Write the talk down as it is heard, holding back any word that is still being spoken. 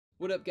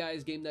What up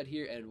guys, Game Nut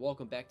here, and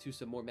welcome back to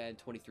some more Madden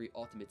 23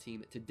 Ultimate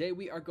Team. Today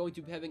we are going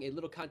to be having a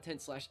little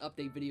content slash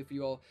update video for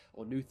you all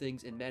on new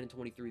things in Madden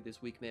 23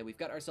 this week, man. We've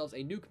got ourselves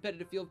a new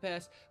competitive field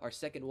pass, our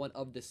second one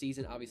of the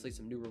season, obviously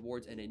some new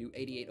rewards and a new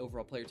 88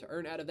 overall player to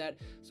earn out of that.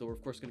 So we're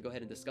of course going to go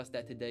ahead and discuss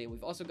that today. And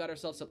we've also got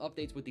ourselves some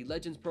updates with the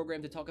Legends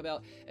program to talk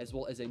about, as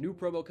well as a new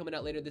promo coming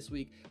out later this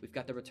week. We've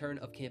got the return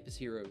of Campus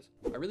Heroes.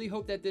 I really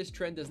hope that this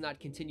trend does not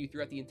continue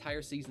throughout the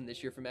entire season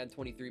this year for Madden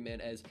 23,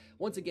 man, as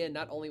once again,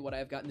 not only would I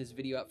have gotten this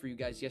video out for you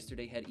guys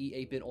yesterday had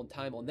EA been on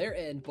time on their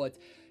end, but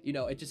you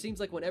know, it just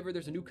seems like whenever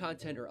there's a new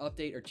content or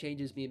update or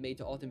changes being made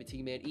to Ultimate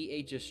Team, man,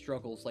 EA just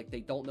struggles. Like, they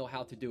don't know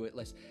how to do it.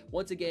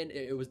 Once again,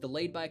 it was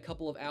delayed by a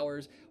couple of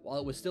hours. While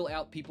it was still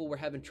out, people were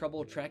having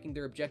trouble tracking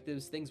their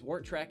objectives. Things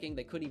weren't tracking.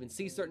 They couldn't even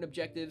see certain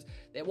objectives.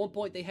 At one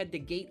point, they had to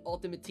gate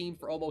Ultimate Team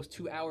for almost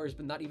 2 hours,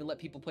 but not even let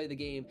people play the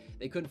game.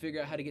 They couldn't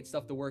figure out how to get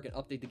stuff to work and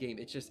update the game.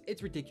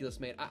 It's ridiculous,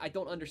 man. I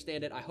don't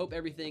understand it. I hope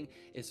everything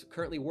is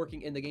currently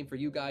working in the game for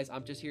you guys.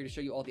 I'm just here to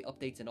show you all the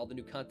updates and all the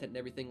new content and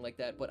everything like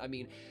that. But I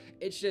mean,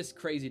 it's just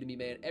crazy to me,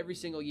 man. Every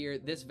single year,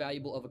 this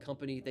valuable of a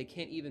company, they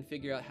can't even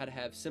figure out how to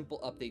have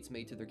simple updates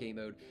made to their game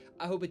mode.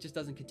 I hope it just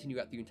doesn't continue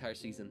out the entire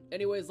season.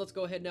 Anyways, let's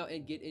go ahead now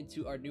and get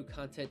into our new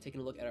content,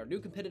 taking a look at our new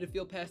competitive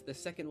field pass, the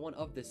second one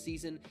of the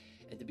season.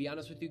 And to be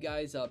honest with you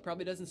guys,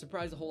 probably doesn't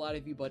surprise a whole lot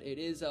of you, but it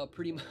is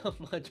pretty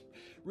much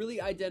really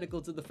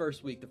identical to the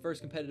first week, the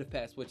first competitive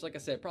pass, which, like I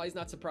said, probably is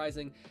not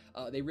surprising.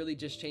 They really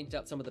just changed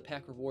out some of the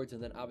pack rewards,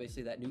 and then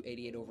obviously that new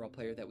 88 overall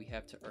player that we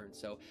have to earn.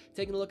 So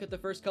taking a look at the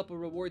first couple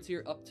of rewards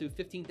here, up to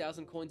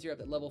 15,000 coins here up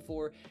at level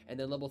 4, and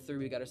then level 3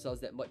 we got ourselves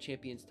that MUT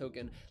Champions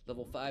token.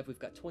 Level 5 we've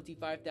got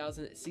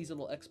 25,000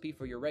 seasonal XP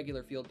for your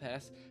regular field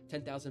pass,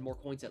 10,000 more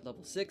coins at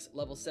level 6.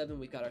 Level 7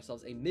 we've got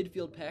ourselves a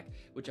midfield pack,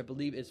 which I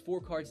believe is 4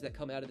 cards that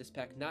come out of this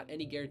pack, not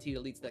any guaranteed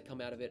elites that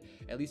come out of it,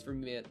 at least for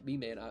me,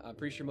 man. I'm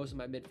pretty sure most of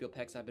my midfield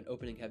packs I've been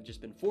opening have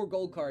just been 4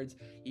 gold cards.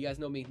 You guys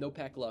know me, no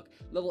pack luck.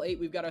 Level 8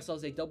 we've got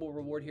ourselves a double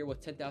reward here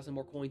with 10,000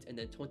 more coins and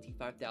then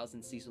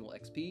 25,000 seasonal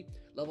XP.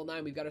 Level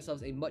 9 we've got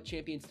ourselves a MUT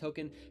Champions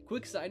token.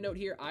 Quick side note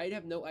here, I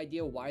have no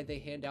idea why they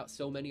hand out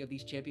so many of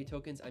these champion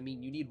tokens. I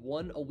mean, you need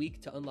 1 a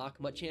week to unlock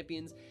MUT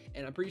Champions,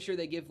 and I'm pretty sure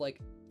they give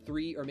like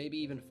 3 or maybe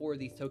even 4 of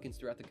these tokens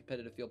throughout the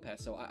competitive field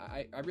pass. So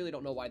I really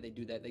don't know why they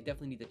do that. They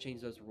definitely need to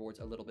change those rewards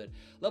a little bit.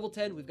 Level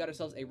 10, we've got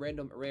ourselves a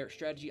random rare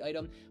strategy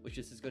item, which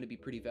this is going to be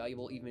pretty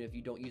valuable even if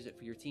you don't use it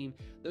for your team.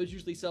 Those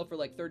usually sell for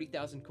like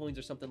 30,000 coins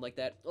or something like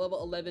that.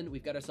 Level 11,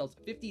 we've got ourselves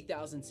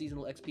 50,000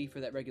 seasonal XP for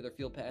that regular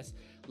field pass.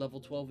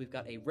 Level 12, we've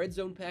got a red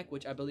zone pack,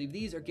 which I believe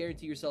these are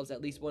guarantee yourselves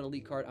at least 1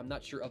 elite card. I'm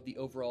not sure of the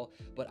overall,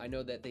 but I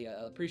know that they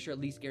pretty sure at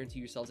least guarantee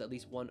yourselves at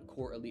least 1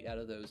 core elite out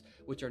of those,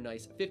 which are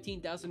nice.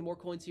 15,000 more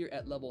coins here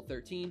at level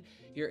 13.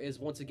 Here is,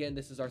 once again,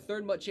 this is our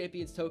third MUT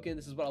Champions token.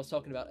 This is what I was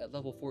talking about at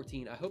level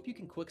 14. I hope you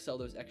can quick sell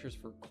those extras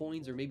for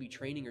coins or maybe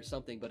training or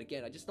something, but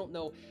again, I just don't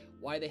know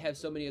why they have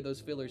so many of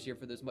those fillers here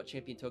for those MUT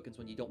Champion tokens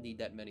when you don't need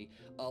that many.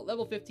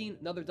 Level 15,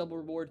 another double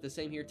reward, the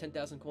same here,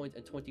 10,000 coins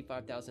and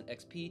 25,000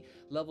 XP.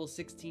 Level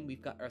 16,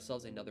 we've got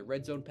ourselves another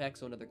red zone pack,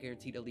 so another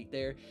guaranteed elite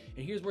there.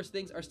 And here's where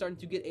things are starting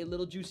to get a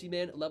little juicy,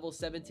 man. Level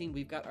 17,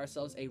 we've got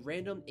ourselves a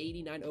random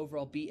 89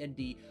 overall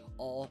BND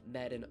all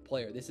Madden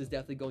player. This is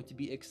definitely going to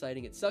be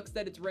exciting. It sucks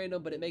that it's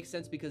random, but it makes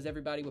sense because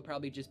everybody would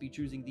probably just be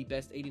choosing the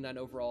best 89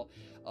 overall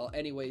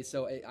anyways.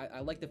 So I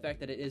like the fact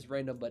that it is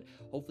random, but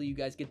hopefully you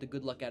guys get the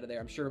good luck out of there.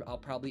 I'm sure I'll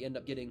probably end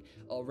up getting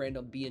a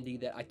random BND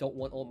that I don't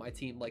want on my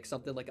team, like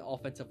something like an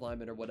offensive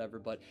lineman or whatever.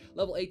 But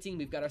level 18,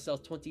 we've got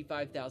ourselves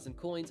 25,000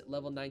 coins.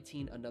 Level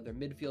 19, another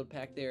midfield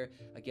pack there.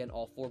 Again,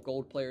 all 4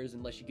 gold players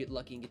unless you get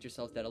lucky and get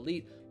yourselves that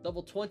elite.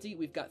 Level 20,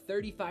 we've got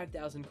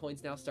 35,000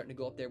 coins now, starting to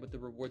go up there with the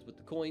rewards with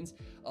the coins.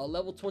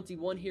 Level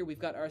 21 here, we've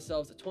got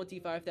ourselves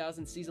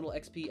 25,000 seasonal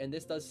XP, and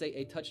this does say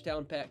a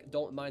touchdown pack.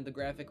 Don't mind the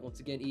graphic. Once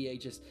again, EA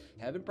just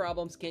having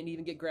problems, can't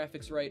even get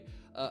graphics right.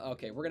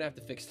 Okay, we're gonna have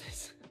to fix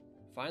this.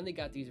 Finally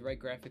got these right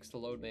graphics to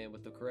load, man,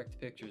 with the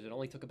correct pictures. It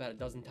only took about a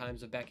dozen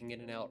times of backing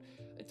in and out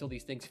until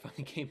these things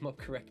finally came up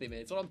correctly, man.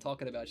 It's what I'm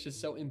talking about. It's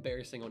just so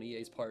embarrassing on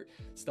EA's part,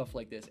 stuff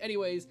like this.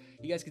 Anyways,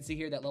 you guys can see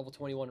here that level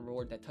 21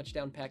 reward, that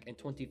touchdown pack, and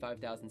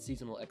 25,000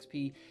 seasonal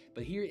XP.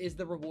 But here is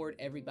the reward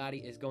everybody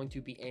is going to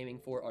be aiming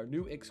for. Our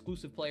new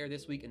exclusive player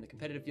this week in the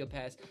competitive field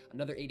pass,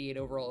 another 88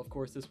 overall. Of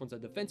course, this one's a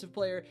defensive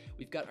player.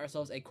 We've got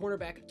ourselves a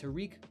cornerback,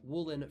 Tariq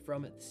Woolen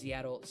from the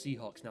Seattle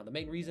Seahawks. Now, the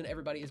main reason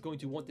everybody is going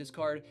to want this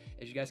card,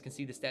 as you guys can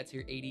see the stats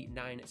here,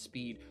 89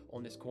 speed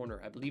on this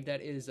corner. I believe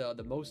that is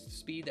the most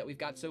speed that we've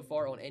got so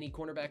far on any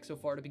cornerback so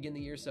far to begin the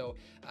year. So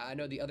I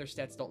know the other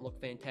stats don't look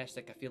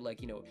fantastic. I feel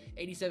like, you know,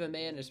 87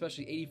 man and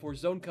especially 84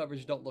 zone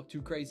coverage don't look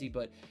too crazy,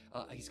 but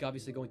he's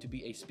obviously going to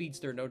be a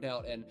speedster, no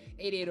doubt. And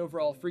 88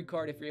 overall, free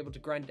card if you're able to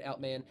grind it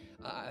out, man.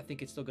 I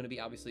think it's still going to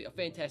be obviously a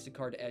fantastic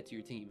card to add to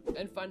your team.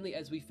 And finally,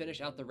 as we finish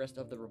out the rest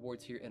of the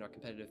rewards here in our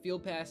competitive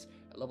field pass,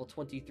 at level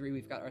 23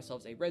 we've got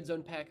ourselves a red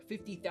zone pack,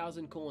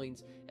 50,000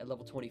 coins. At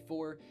level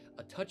 24,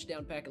 a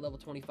touchdown pack at level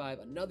 25,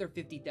 another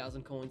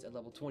 50,000 coins at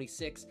level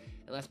 26,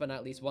 and last but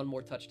not least, one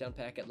more touchdown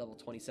pack at level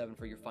 27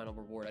 for your final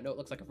reward. I know it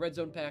looks like a red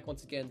zone pack.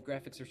 Once again,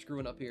 graphics are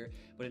screwing up here,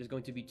 but it is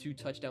going to be 2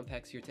 touchdown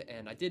packs here to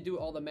end. I did do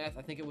all the math.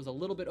 I think it was a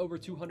little bit over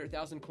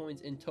 200,000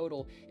 coins in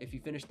total if you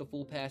finish the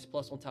full pass,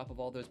 plus on top of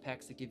all those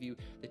packs to give you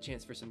the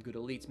chance for some good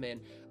elites, man.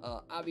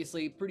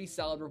 Obviously, pretty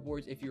solid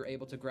rewards if you're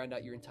able to grind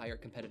out your entire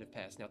competitive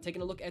pass. Now,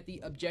 taking a look at the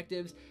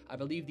objectives, I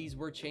believe these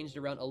were changed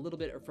around a little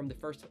bit from the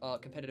first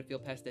competitive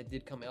field pass that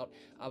did come out.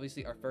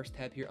 Obviously, our first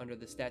tab here under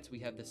the stats, we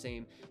have the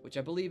same, which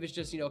I believe is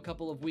just, a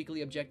couple of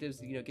weekly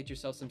objectives. Get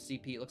yourself some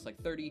CP. It looks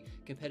like 30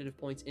 competitive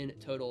points in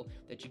total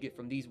that you get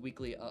from these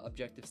weekly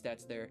objective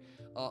stats there.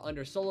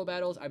 Under solo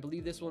battles, I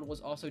believe this one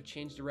was also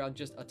changed around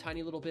just a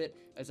tiny little bit,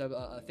 as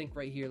I think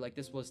right here, like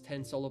this was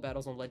 10 solo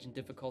battles on legend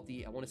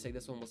difficulty. I want to say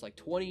this one was like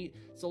 20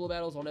 solo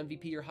battles on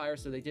MVP or higher,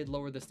 so they did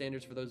lower the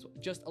standards for those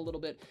just a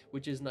little bit,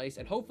 which is nice.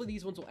 And hopefully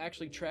these ones will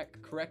actually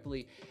track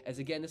correctly, as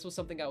again, this was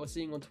something I was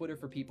seeing on Twitter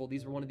for people.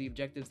 These were one of the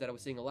objectives that I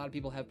was seeing a lot of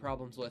people have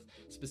problems with,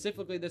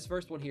 specifically this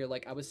first one here.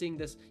 Like, I was seeing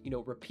this,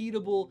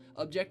 repeatable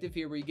objective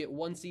here where you get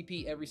 1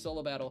 CP every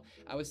solo battle.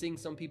 I was seeing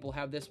some people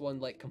have this one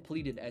like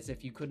completed as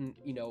if you couldn't,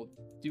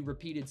 do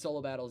repeated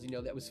solo battles,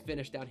 that was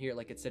finished down here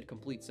like it said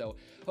complete. So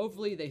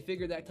hopefully they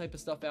figure that type of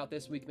stuff out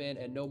this week, man,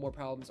 and no more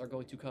problems are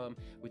going to come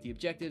with the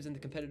objectives and the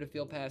competitive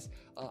field pass.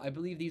 I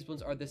believe these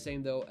ones are the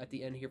same though at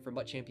the end here for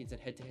MUT champions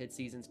and head-to-head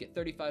seasons. Get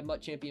 35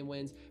 MUT champion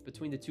wins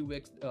between the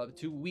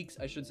 2 weeks,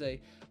 I should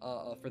say,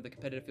 for the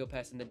competitive field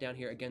pass, and then down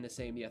here again the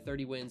same,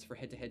 30 wins for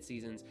head-to-head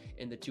seasons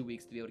in the 2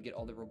 weeks to be able to get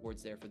all the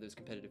rewards there for those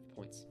competitive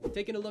points.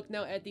 Taking a look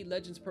now at the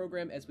Legends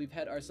program, as we've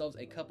had ourselves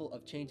a couple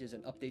of changes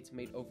and updates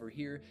made over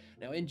here.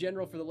 Now, in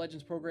general, for the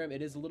Legends program,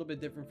 it is a little bit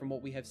different from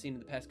what we have seen in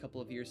the past couple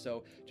of years.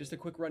 So just a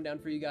quick rundown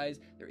for you guys.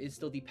 There is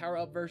still the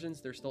power-up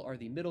versions. There still are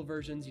the middle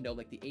versions,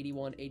 like the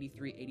 81,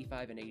 83,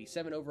 85, and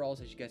 87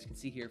 overalls, as you guys can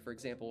see here, for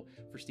example,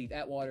 for Steve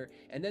Atwater.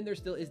 And then there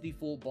still is the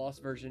full boss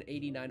version,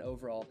 89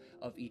 overall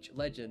of each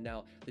legend.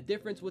 Now, the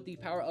difference with the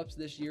power-ups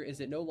this year is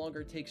it no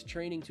longer takes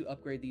training to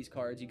upgrade these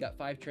cards. You got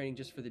 5 training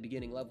just for the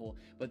beginning level,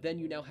 but then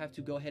you now have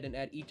to go ahead and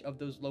add each of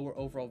those lower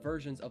overall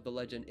versions of the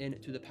legend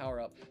into the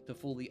power-up to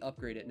fully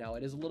upgrade it. Now,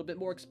 it is a little bit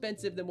more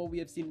expensive than what we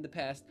have seen in the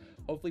past.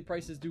 Hopefully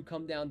prices do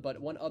come down, but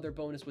one other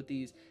bonus with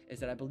these is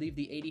that I believe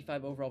the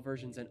 85 overall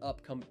versions and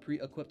up come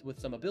pre-equipped with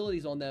some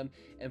abilities on them,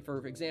 and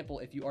for example,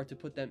 if you are to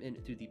put them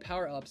into the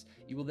power-ups,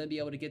 you will then be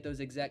able to get those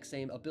exact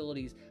same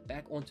abilities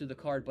back onto the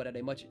card, but at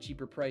a much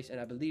cheaper price, and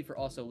I believe for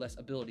also less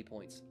ability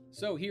points.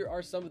 So here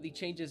are some of the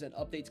changes and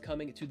updates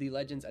coming to the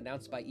Legends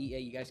announced by EA.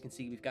 You guys can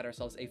see we've got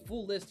ourselves a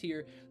full list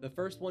here. The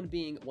first one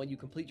being when you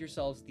complete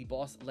yourselves the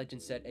Boss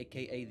Legend set,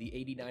 aka the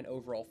 89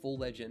 overall full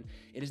legend,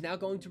 it is now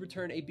going to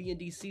return a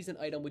B&D season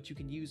item which you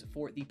can use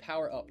for the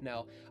power up.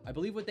 Now, I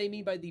believe what they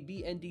mean by the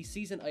B&D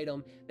season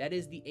item, that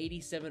is the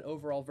 87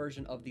 overall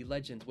version of the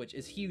Legends, which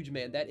is huge,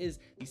 man. That is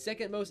the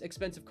second most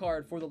expensive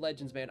card for the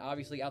Legends, man,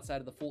 obviously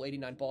outside of the full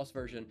 89 boss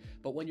version.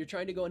 But when you're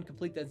trying to go and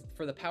complete this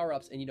for the power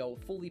ups and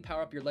fully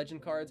power up your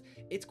legend cards,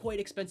 it's quite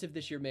expensive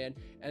this year, man.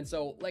 And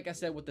so, like I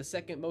said, with the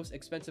second most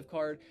expensive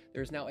card,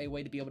 there's now a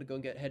way to be able to go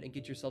and get ahead and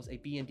get yourselves a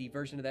B&D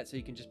version of that, so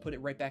you can just put it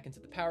right back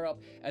into the power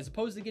up, as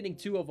opposed to getting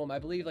 2 of them. I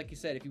believe, like you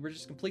said, if you were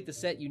just complete the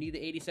set, you need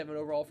the 87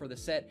 overall for the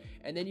set,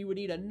 and then you would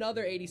need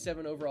another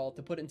 87 overall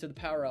to put into the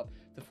power up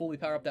to fully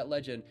power up that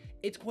legend.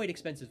 It's quite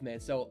expensive, man.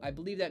 So I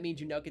believe that means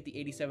you now get the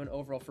 87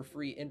 overall for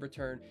free in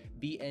return,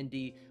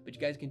 BND. But you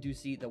guys can do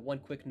see the one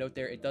quick note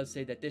there. It does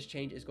say that this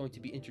change is going to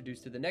be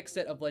introduced to the next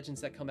set of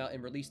legends that come out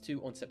in release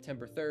 2 on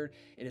September 3rd.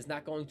 It is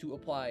not going to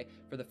apply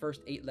for the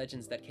first 8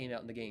 legends that came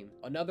out in the game.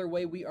 Another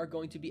way we are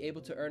going to be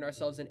able to earn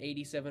ourselves an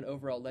 87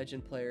 overall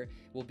legend player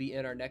will be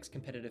in our next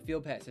competitive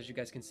field pass, as you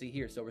guys can see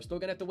here. So we're still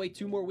gonna have to wait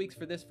 2 more weeks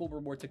for this full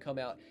reward to come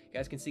out. You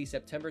guys can see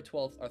September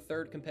 12th, our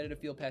 3rd competitive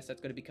field pass that's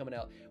going to be coming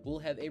out, will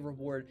have a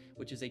reward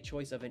which is a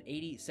choice of an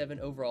 87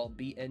 overall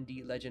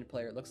BND legend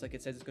player. It looks like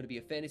it says it's going to be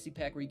a fantasy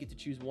pack where you get to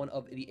choose one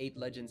of the 8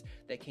 legends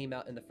that came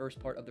out in the first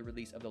part of the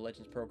release of the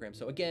Legends program.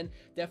 So again,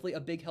 definitely a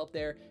big help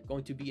there,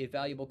 going to be a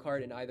valuable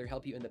card and either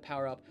help you in the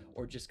power up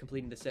or just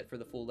completing the set for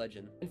the full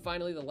legend. And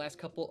finally, the last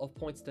couple of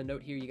points to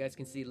note here, you guys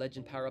can see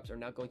legend power ups are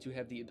now going to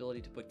have the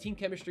ability to put team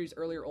chemistries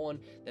earlier on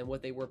than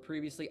what they were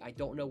previously. I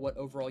don't know what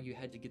overall you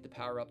had to get the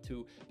power up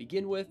to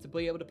begin with to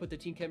be able to put the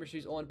team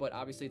chemistries on, but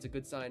obviously it's a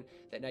good sign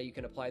that now you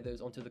can apply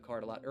those onto the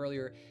card a lot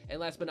earlier. And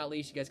last but not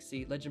least, you guys can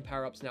see legend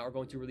power ups now are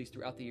going to release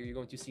throughout the year. You're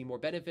going to see more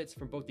benefits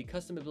from both the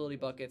custom ability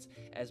buckets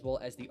as well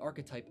as the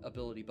archetype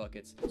ability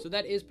buckets. So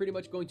that is pretty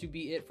much going to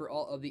be it for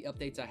all of the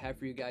updates I have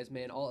for you guys,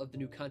 man. All of the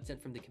new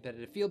content from the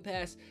competitive field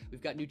pass.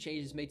 We've got new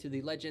changes made to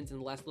the legends, and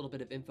the last little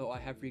bit of info I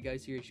have for you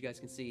guys here, as you guys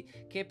can see,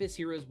 campus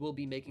heroes will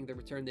be making their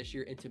return this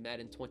year into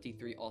Madden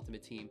 23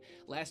 Ultimate Team.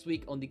 Last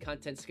week on the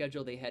content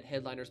schedule, they had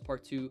Headliners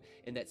Part 2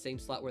 in that same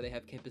slot where they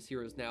have Campus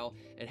Heroes now,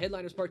 and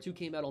Headliners Part 2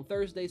 came out on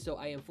Thursday, so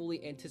I am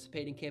fully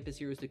anticipating Campus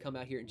Heroes to come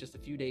out here in just a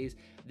few days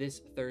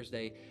this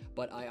Thursday.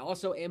 But I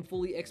also am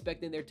fully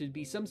expecting there to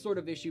be some sort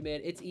of issue,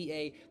 man. It's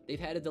EA. They've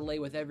had a delay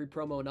with every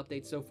promo and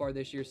update so far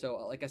this year, so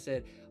like I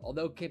said,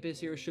 although Campus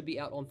Heroes should should be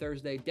out on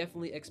Thursday.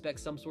 Definitely expect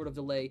some sort of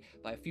delay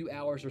by a few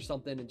hours or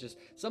something, and just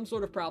some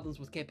sort of problems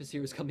with Campus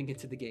Heroes coming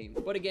into the game.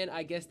 But again,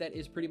 I guess that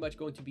is pretty much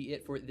going to be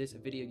it for this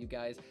video, you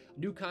guys.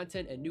 New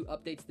content and new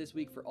updates this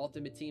week for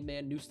Ultimate Team,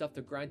 man. New stuff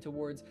to grind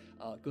towards.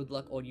 Good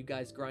luck on you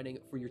guys grinding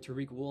for your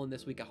Tariq Woolen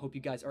this week. I hope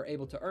you guys are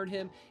able to earn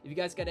him. If you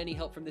guys got any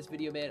help from this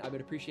video, man, I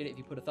would appreciate it if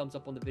you put a thumbs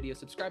up on the video.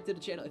 Subscribe to the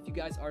channel if you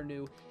guys are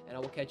new, and I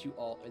will catch you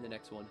all in the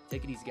next one.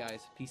 Take it easy,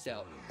 guys. Peace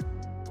out.